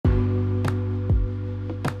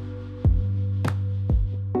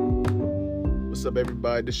What's up,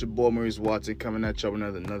 everybody? This your boy Maurice Watson coming at you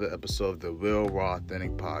with another episode of the Real Raw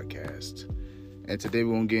Authentic Podcast. And today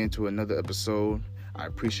we're going to get into another episode. I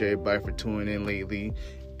appreciate everybody for tuning in lately.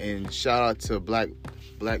 And shout out to Black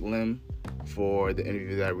Lim for the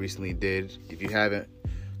interview that I recently did. If you haven't,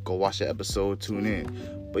 go watch the episode, tune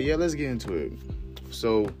in. But yeah, let's get into it.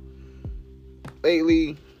 So,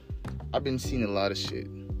 lately, I've been seeing a lot of shit.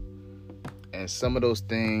 And some of those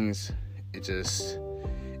things, it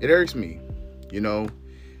irks me. You know,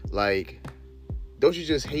 like, don't you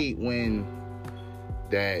just hate when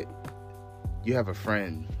that you have a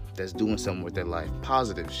friend that's doing something with their life,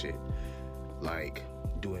 positive shit, like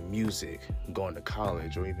doing music, going to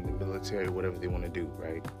college, or even the military, whatever they want to do,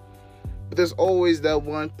 right? But there's always that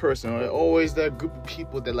one person, or always that group of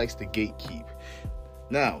people that likes to gatekeep.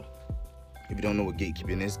 Now, if you don't know what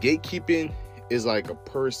gatekeeping is like a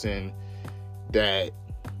person that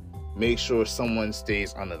make sure someone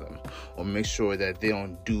stays under them, or make sure that they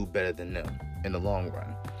don't do better than them in the long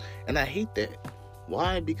run. And I hate that.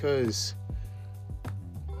 Why? Because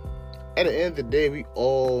at the end of the day, we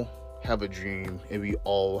all have a dream, and we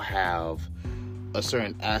all have a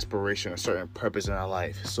certain aspiration, a certain purpose in our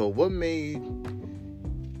life. So what made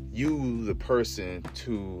you the person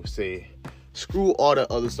to say, screw all the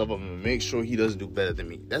other stuff up and make sure he doesn't do better than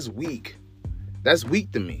me? That's weak. That's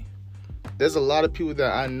weak to me. There's a lot of people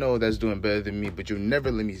that I know that's doing better than me, but you'll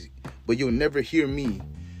never hear me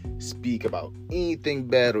speak about anything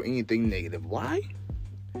bad or anything negative. Why?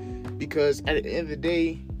 Because at the end of the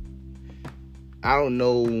day, I don't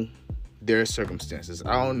know their circumstances.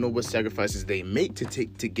 I don't know what sacrifices they make to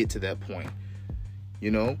get to that point. You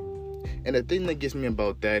know? And the thing that gets me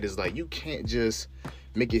about that is, like, you can't just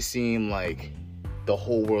make it seem like the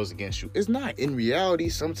whole world's against you. It's not. In reality,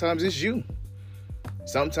 sometimes it's you.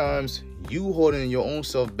 Sometimes you holding your own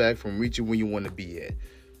self back from reaching where you want to be at.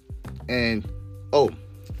 And, oh,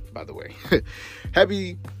 by the way,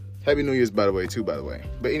 happy New Year's, by the way.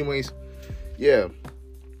 But anyways, yeah.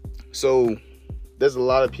 So there's a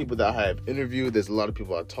lot of people that I have interviewed. There's a lot of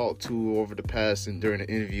people I talked to over the past and during the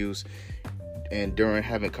interviews and during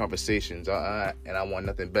having conversations. And I want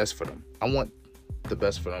nothing best for them. I want the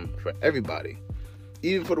best for them, for everybody.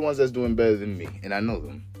 Even for the ones that's doing better than me. And I know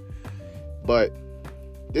them. But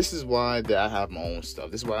this is why that I have my own stuff.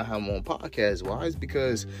 This is why I have my own podcast. Why? It's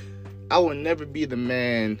because I will never be the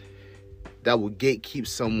man that will gatekeep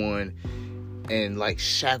someone and, like,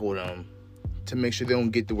 shackle them to make sure they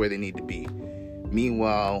don't get to where they need to be.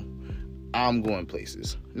 Meanwhile, I'm going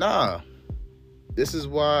places. Nah. This is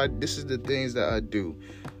the things that I do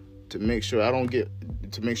to make sure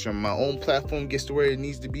my own platform gets to where it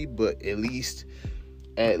needs to be, but at least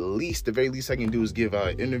the very least I can do is give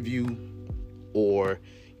out an interview or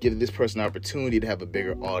give this person an opportunity to have a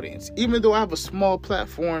bigger audience. Even though I have a small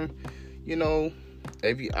platform, you know,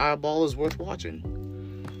 every eyeball is worth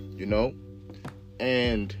watching, you know?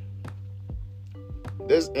 And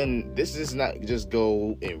this does not just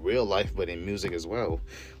go in real life, but in music as well.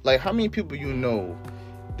 Like, how many people you know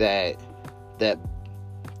that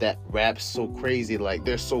rap so crazy, like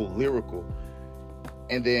they're so lyrical,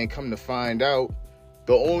 and then come to find out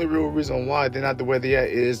the only real reason why they're not the way they are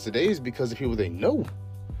is today is because of people they know.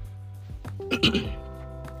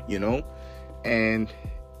 You know? And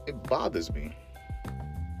it bothers me.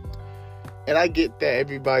 And I get that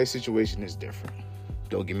everybody's situation is different.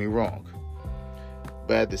 Don't get me wrong.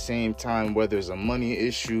 But at the same time, whether it's a money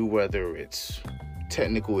issue, whether it's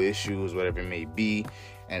technical issues, whatever it may be,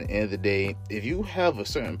 at the end of the day, if you have a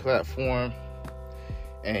certain platform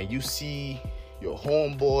and you see your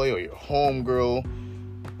homeboy or your homegirl,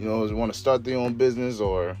 you know, want to start their own business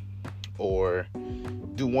or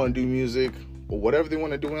want to do music or whatever they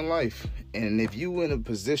want to do in life, and if you in a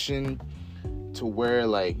position to where,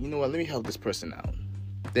 like, you know what, let me help this person out,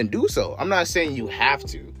 then do so. I'm not saying you have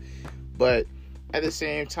to, but at the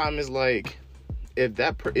same time, it's like,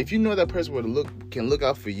 if you know that person can look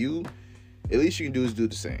out for you, at least you can do is do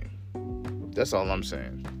the same. That's all I'm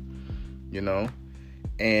saying. You know?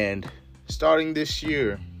 And starting this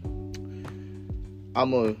year,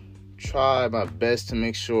 I'm going to try my best to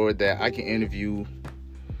make sure that I can interview,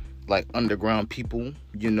 like, underground people,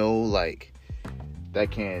 you know, like, that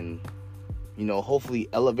can, you know, hopefully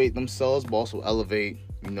elevate themselves, but also elevate,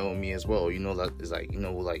 you know, me as well. You know, that is like, you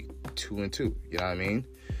know, like 2 and 2, you know what I mean?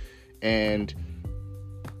 And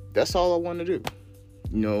that's all I want to do.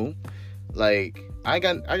 You know, like, I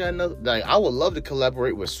got nothing. Like, I would love to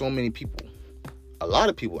collaborate with so many people, a lot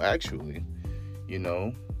of people actually, you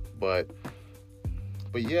know, but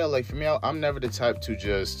yeah, like, for me, I'm never the type to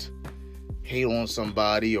just hate on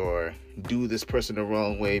somebody or do this person the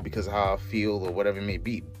wrong way because of how I feel or whatever it may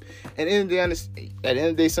be. And at the end of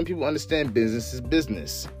the day, some people understand business is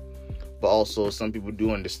business. But also some people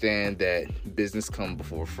do understand that business comes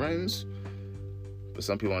before friends. But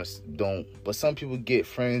some people don't. But some people get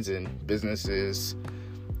friends and businesses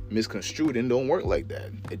misconstrued and don't work like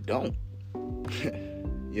that. It don't.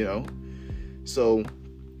 You know? So,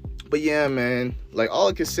 but yeah, man. Like, all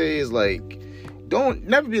I can say is, like, don't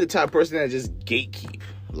never be the type of person that just gatekeep.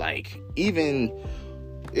 Like, even,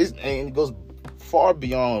 and it goes far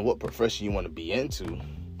beyond what profession you want to be into.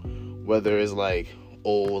 Whether it's like,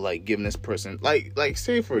 oh, like giving this person, like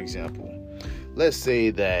say for example, let's say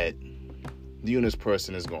that you and this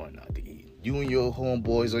person is going out to eat. You and your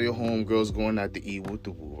homeboys or your homegirls going out to eat with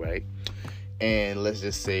the woo, right? And let's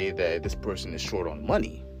just say that this person is short on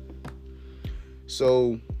money.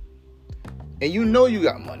 So, and you know you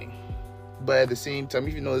got money, but at the same time,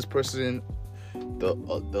 if you know this person the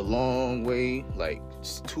long way, like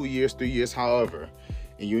 2 years, 3 years, however,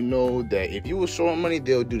 and you know that if you were short on money,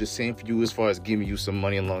 they'll do the same for you as far as giving you some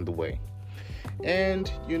money along the way.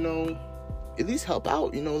 And, you know, at least help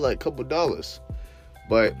out, you know, like a couple dollars.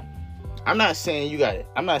 But I'm not saying you got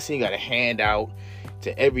to hand out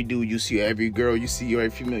to every dude you see, or every girl you see, or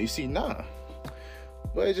every female you see. Nah.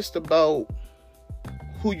 But it's just about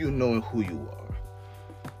who you know and who you are.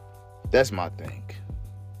 That's my thing.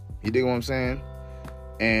 You dig what I'm saying?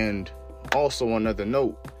 And also, on another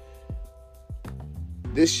note,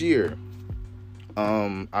 this year,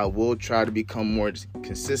 I will try to become more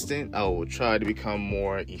consistent. I will try to become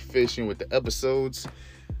more efficient with the episodes.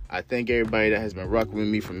 I thank everybody that has been rocking with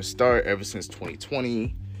me from the start, ever since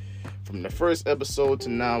 2020. From the first episode to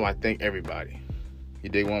now, I thank everybody. You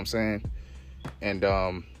dig what I'm saying? And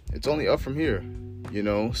it's only up from here, you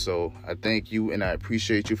know. So I thank you, and I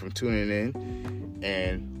appreciate you from tuning in.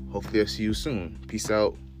 And hopefully I'll see you soon. Peace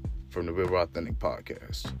out from the Real Raw Authentic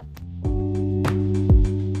Podcast.